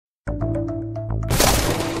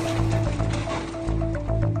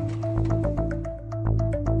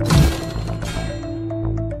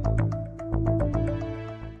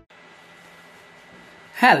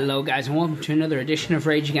Hello guys and welcome to another edition of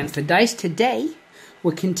Rage Against the Dice. Today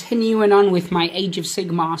we're continuing on with my Age of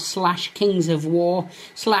Sigmar / Kings of War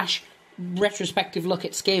 / retrospective look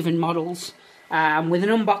at Skaven models with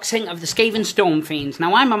an unboxing of the Skaven Stormfiends.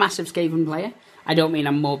 Now I'm a massive Skaven player. I don't mean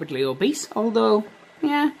I'm morbidly obese, although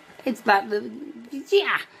yeah, it's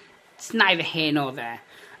neither here nor there.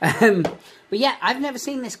 But yeah, I've never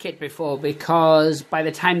seen this kit before because by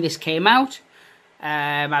the time this came out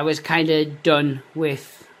I was kind of done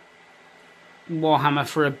with Warhammer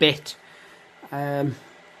for a bit.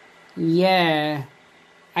 Yeah,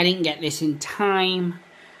 I didn't get this in time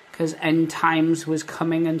because End Times was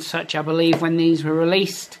coming and such, I believe, when these were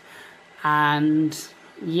released. And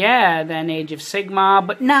yeah, then Age of Sigmar.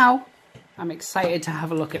 But now I'm excited to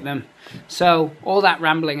have a look at them. So all that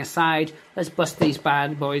rambling aside, let's bust these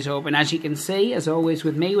bad boys open. As you can see, as always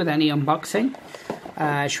with me with any unboxing,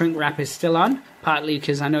 shrink wrap is still on, partly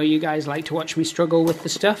because I know you guys like to watch me struggle with the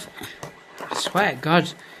stuff. I swear to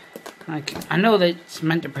God, like, I know that it's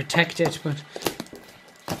meant to protect it, but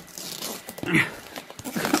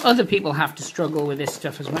other people have to struggle with this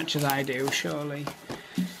stuff as much as I do, surely.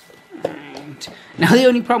 And now the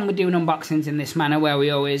only problem with doing unboxings in this manner, where we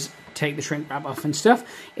always take the shrink wrap off and stuff,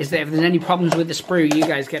 is that if there's any problems with the sprue, you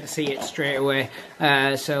guys get to see it straight away.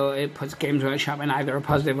 So it puts Games Workshop in either a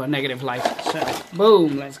positive or negative light. So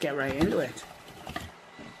boom, let's get right into it.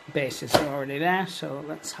 Bases are already there, so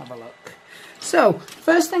let's have a look. So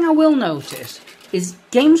first thing I will notice is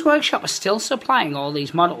Games Workshop are still supplying all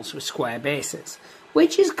these models with square bases,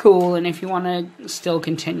 which is cool. And if you want to still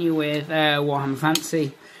continue with Warhammer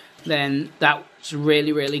Fantasy, then that's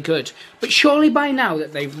really, really good. But surely by now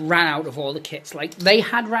that they've ran out of all the kits, like they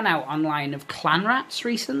had ran out online of Clan Rats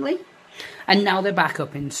recently, and now they're back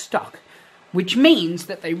up in stock, which means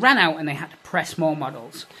that they ran out and they had to press more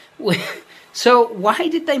models. So why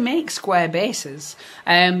did they make square bases?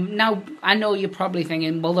 Now, I know you're probably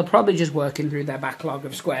thinking, well, they're probably just working through their backlog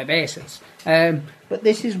of square bases. But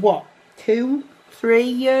this is what,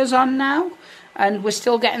 2-3 years on now? And we're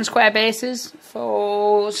still getting square bases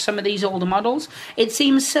for some of these older models. It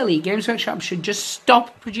seems silly. Games Workshop should just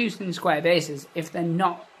stop producing square bases if they're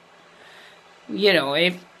not, you know,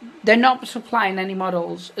 if they're not supplying any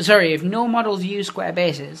models. Sorry, if no models use square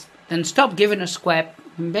bases, then stop giving us square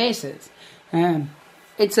bases.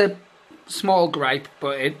 It's a small gripe,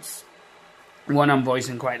 but it's one I'm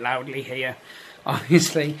voicing quite loudly here,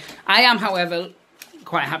 obviously. I am, however,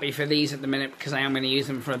 quite happy for these at the minute because I am going to use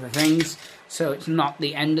them for other things, so it's not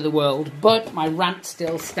the end of the world, but my rant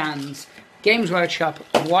still stands. Games Workshop,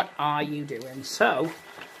 what are you doing? So,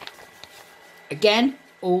 again,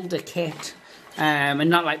 older kit, and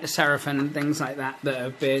not like the Seraphim and things like that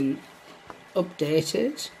have been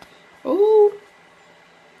updated. Oh,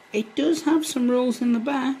 it does have some rules in the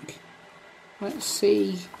back. Let's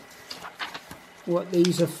see what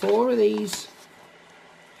these are for. Are these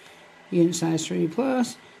unit size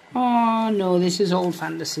 3+? Oh no, this is old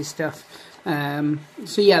fantasy stuff.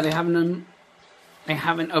 So yeah, they haven't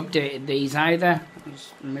updated these either.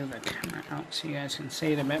 Let's move the camera out so you guys can see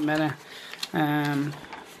it a bit better.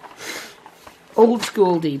 Old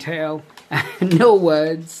school detail, no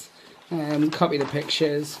words. Copy the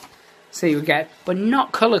pictures. So you get, but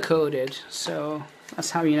not color coded. So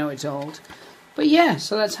that's how you know it's old. But yeah,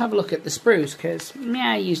 so let's have a look at the sprues, because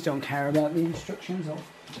yeah, you just don't care about the instructions. I'll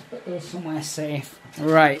put those somewhere safe.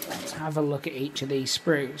 Right, let's have a look at each of these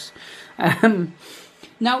sprues.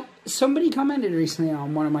 Now, somebody commented recently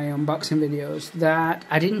on one of my unboxing videos that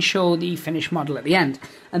I didn't show the finished model at the end.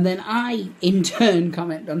 And then I, in turn,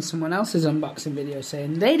 commented on someone else's unboxing video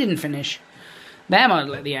saying they didn't finish their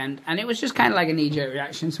model at the end. And it was just kind of like a knee-jerk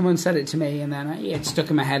reaction. Someone said it to me, and then it stuck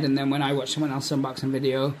in my head. And then when I watched someone else's unboxing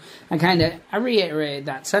video, I reiterated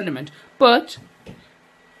that sentiment. But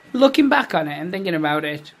looking back on it and thinking about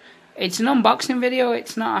it, it's an unboxing video,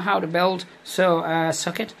 it's not a how to build, so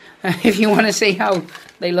suck it. If you want to see how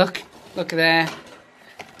they look there,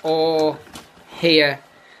 or here.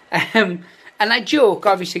 And I joke,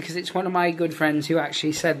 obviously, because it's one of my good friends who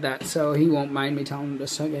actually said that, so he won't mind me telling him to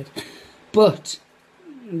suck it. But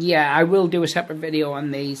yeah, I will do a separate video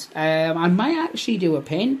on these. I might actually do a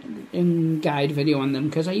paint and guide video on them,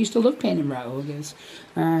 because I used to love painting rat ogres.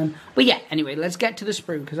 But yeah, anyway, let's get to the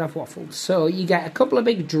sprue, because I've waffled. So you get a couple of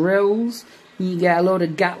big drills, you get a load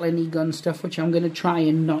of Gatling gun stuff, which I'm going to try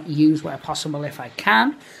and not use where possible if I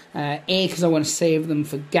can. A, because I want to save them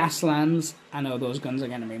for Gaslands. I know those guns are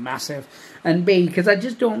going to be massive. And B, because I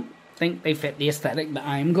just don't think they fit the aesthetic that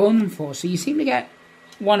I'm going for. So you seem to get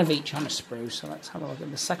one of each on a sprue. So let's have a look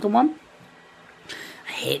at the second one.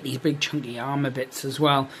 I hate these big chunky armor bits as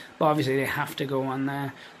well, but obviously they have to go on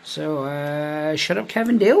there. So shut up,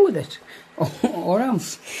 Kevin, deal with it, or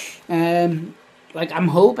else. Like, I'm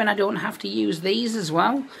hoping I don't have to use these as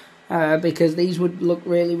well, because these would look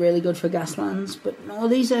really, really good for Gaslands. But no,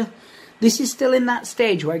 this is still in that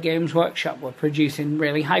stage where Games Workshop were producing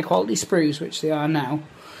really high quality sprues, which they are now.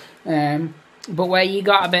 But where you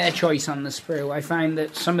got a bit of choice on the sprue, I find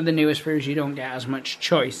that some of the newer sprues you don't get as much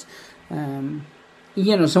choice.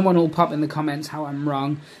 You know, someone will pop in the comments how I'm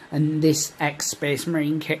wrong, and this X Space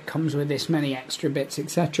Marine kit comes with this many extra bits,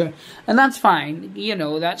 etc. And that's fine, you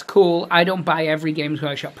know, that's cool. I don't buy every Games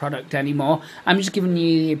Workshop product anymore. I'm just giving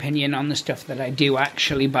you the opinion on the stuff that I do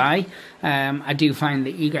actually buy. I do find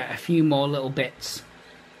that you get a few more little bits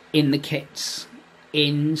in the kits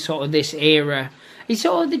in sort of this era. It's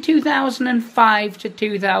sort of the 2005 to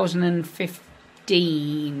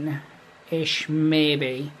 2015-ish,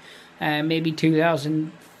 maybe. Maybe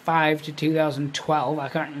 2005 to 2012. I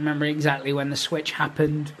can't remember exactly when the switch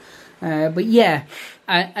happened. But yeah,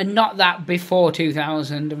 and not that before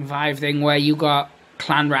 2005 thing where you got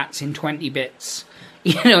clan rats in 20 bits.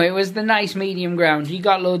 You know, it was the nice medium ground. You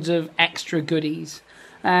got loads of extra goodies.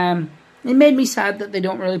 It made me sad that they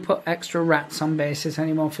don't really put extra rats on bases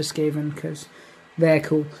anymore for Skaven, because they're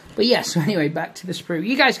cool. But yeah, so anyway, back to the sprue.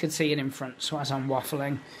 You guys could see it in front, so as I'm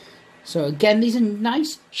waffling. So again, these are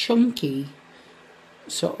nice, chunky,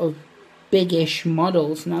 sort of big-ish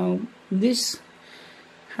models. Now, this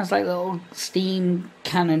has like little steam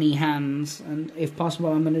cannon-y hands, and if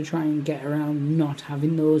possible, I'm going to try and get around not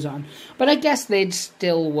having those on. But I guess they'd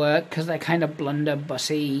still work, because they're kind of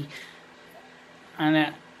blunderbussy,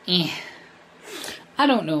 and I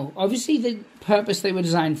don't know. Obviously, the purpose they were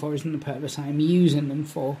designed for isn't the purpose I'm using them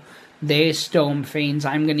for. They're Stormfiends.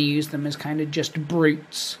 I'm going to use them as kind of just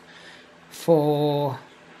brutes for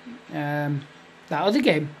that other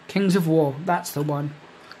game, Kings of War. That's the one.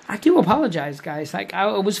 I do apologise, guys. Like,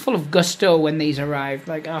 I was full of gusto when these arrived,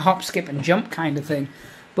 like a hop, skip, and jump kind of thing.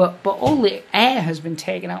 But all the air has been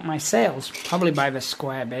taken out my sails, probably by the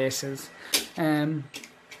square bases.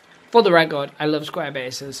 For the record, I love square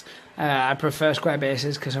bases. I prefer square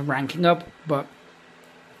bases because of ranking up. But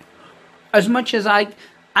as much as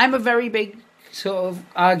I'm a very big sort of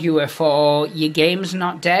arguer for your game's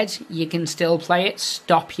not dead, you can still play it.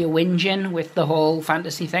 Stop your whinging with the whole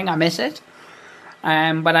fantasy thing. I miss it.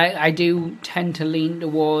 But I do tend to lean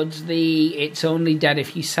towards it's only dead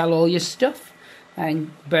if you sell all your stuff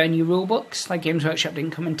and burn your rule books. Like, Games Workshop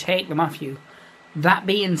didn't come and take them off you. That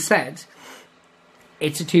being said,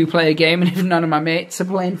 it's a two-player game, and if none of my mates are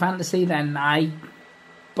playing fantasy, then I,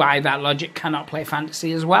 by that logic, cannot play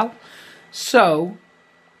fantasy as well. So,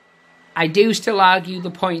 I do still argue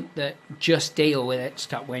the point that just deal with it,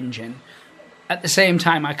 stop whinging. At the same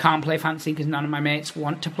time, I can't play fantasy because none of my mates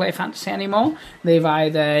want to play fantasy anymore. They've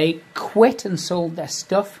either quit and sold their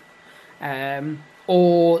stuff,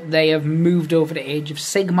 or they have moved over to Age of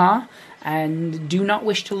Sigmar and do not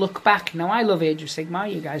wish to look back. Now, I love Age of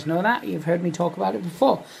Sigmar, you guys know that. You've heard me talk about it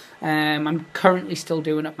before. I'm currently still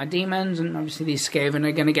doing up my demons, and obviously these Skaven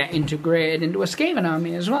are going to get integrated into a Skaven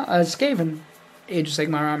army as well. A Skaven Age of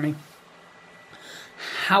Sigmar army.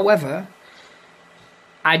 However,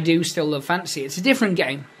 I do still love fantasy. It's a different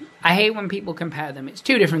game. I hate when people compare them. It's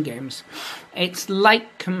two different games. It's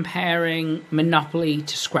like comparing Monopoly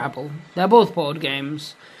to Scrabble. They're both board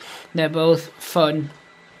games. They're both fun,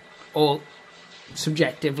 or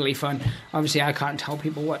subjectively fun. Obviously, I can't tell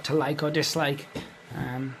people what to like or dislike.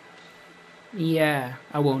 Yeah,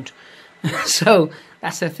 I won't. So,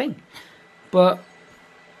 that's the thing. But,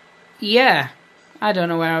 yeah, I don't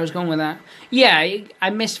know where I was going with that. Yeah, I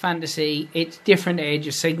miss fantasy. It's different Age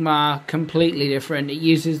of Sigmar, completely different. It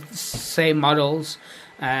uses the same models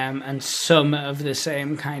and some of the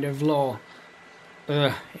same kind of lore.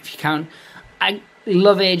 If you count. I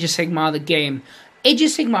love Age of Sigmar, the game. Age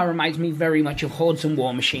of Sigmar reminds me very much of Hordes and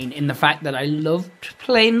War Machine in the fact that I loved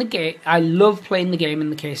playing the game. I love playing the game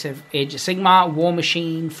in the case of Age of Sigmar. War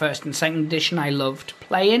Machine, 1st and 2nd edition, I loved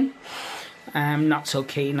playing. I'm not so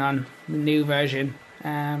keen on the new version,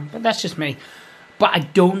 but that's just me. But I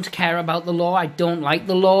don't care about the lore. I don't like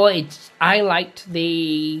the lore. I liked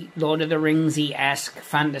the Lord of the Rings-y-esque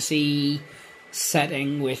fantasy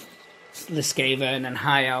setting with the Skaven and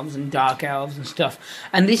high elves and dark elves and stuff.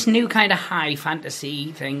 And this new kind of high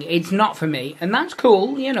fantasy thing, it's not for me. And that's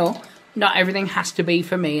cool, you know. Not everything has to be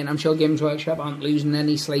for me, and I'm sure Games Workshop aren't losing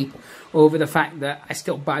any sleep over the fact that I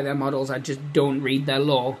still buy their models, I just don't read their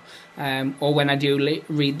lore. Or when I do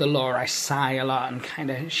read the lore, I sigh a lot and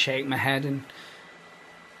kind of shake my head and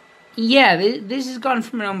yeah, this has gone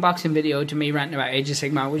from an unboxing video to me ranting about Age of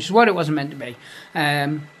Sigmar, which is what it wasn't meant to be.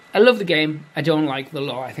 I love the game. I don't like the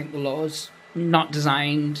lore. I think the lore's not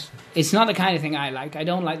designed. It's not the kind of thing I like. I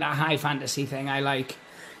don't like that high fantasy thing. I like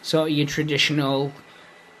sort of your traditional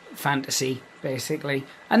fantasy, basically.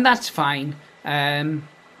 And that's fine.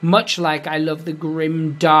 Much like I love the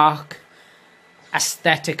grim, dark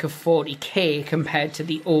aesthetic of 40k compared to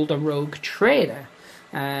the older Rogue Trader,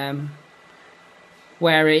 where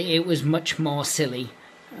it was much more silly.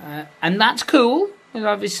 And that's cool. And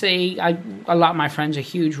obviously, a lot of my friends are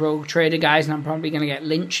huge Rogue Trader guys, and I'm probably going to get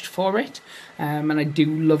lynched for it. And I do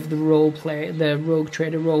love the roleplay, the Rogue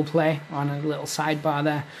Trader roleplay on a little sidebar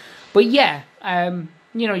there. But yeah,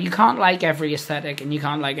 you know, you can't like every aesthetic, and you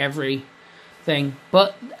can't like every thing.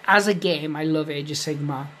 But as a game, I love Age of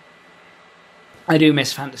Sigmar. I do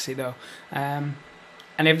miss fantasy though. And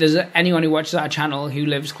if there's anyone who watches our channel who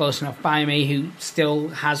lives close enough by me, who still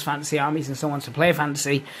has fantasy armies and still wants to play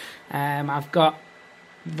fantasy, I've got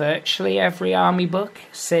virtually every army book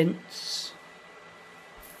since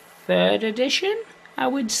 3rd edition, I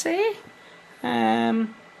would say.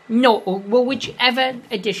 No, well, whichever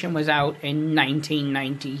edition was out in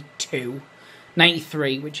 1992,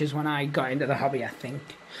 93, which is when I got into the hobby, I think.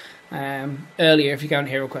 Earlier, if you count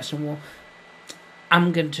Hero Quest and War.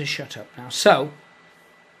 I'm going to shut up now. So,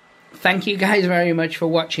 thank you guys very much for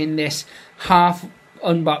watching this half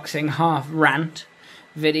unboxing, half rant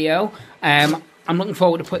video. I'm looking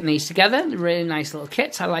forward to putting these together. They're really nice little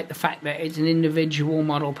kits. I like the fact that it's an individual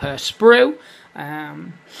model per sprue.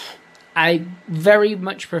 I very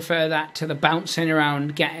much prefer that to the bouncing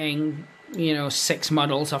around getting, you know, 6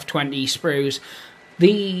 models off 20 sprues.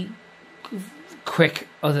 The quick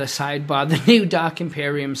other sidebar, the new Dark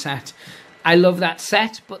Imperium set. I love that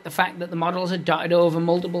set, but the fact that the models are dotted over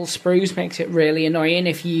multiple sprues makes it really annoying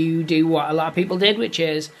if you do what a lot of people did, which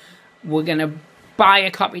is we're going to buy a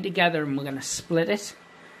copy together and we're going to split it,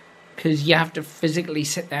 because you have to physically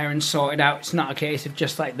sit there and sort it out. It's not a case of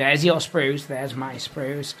just like, there's your sprues, there's my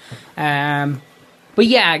sprues. But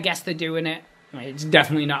yeah, I guess they're doing it. It's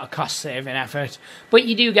definitely not a cost-saving effort, but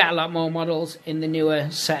you do get a lot more models in the newer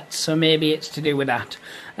sets, so maybe it's to do with that.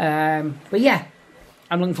 But yeah,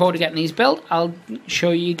 I'm looking forward to getting these built. I'll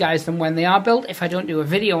show you guys them when they are built. If I don't do a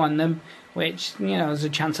video on them, which, you know, there's a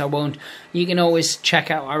chance I won't, you can always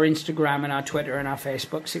check out our Instagram and our Twitter and our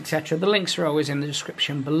Facebooks, etc. The links are always in the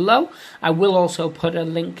description below. I will also put a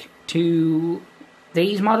link to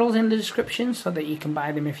these models in the description so that you can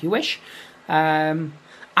buy them if you wish.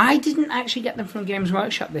 I didn't actually get them from Games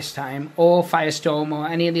Workshop this time, or Firestorm, or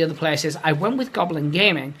any of the other places. I went with Goblin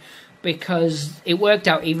Gaming, because it worked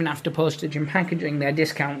out even after postage and packaging. Their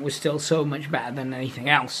discount was still so much better than anything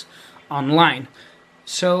else online.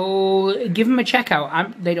 So give them a check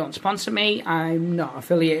out. They don't sponsor me. I'm not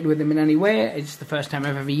affiliated with them in any way. It's the first time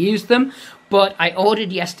I've ever used them. But I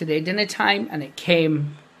ordered yesterday dinner time, and it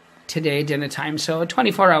came today dinner time. So a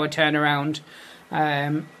 24-hour turnaround,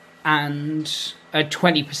 and a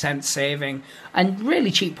 20% saving, and really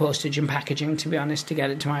cheap postage and packaging, to be honest, to get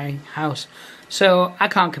it to my house. So I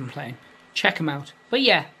can't complain. Check them out. But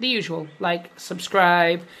yeah, the usual. Like,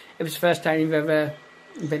 subscribe. If it's the first time you've ever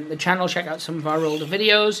been to the channel, check out some of our older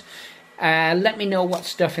videos. Let me know what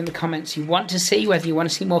stuff in the comments you want to see, whether you want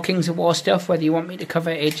to see more Kings of War stuff, whether you want me to cover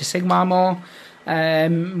Age of Sigmar more,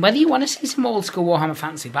 whether you want to see some old school Warhammer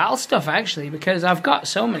Fantasy Battle stuff, actually, because I've got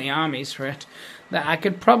so many armies for it that I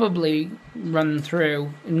could probably run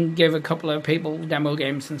through and give a couple of people demo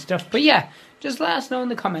games and stuff. But yeah, just let us know in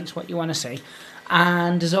the comments what you want to see.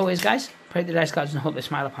 And as always, guys, pray the dice gods and hope they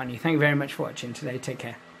smile upon you. Thank you very much for watching today. Take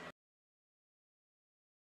care.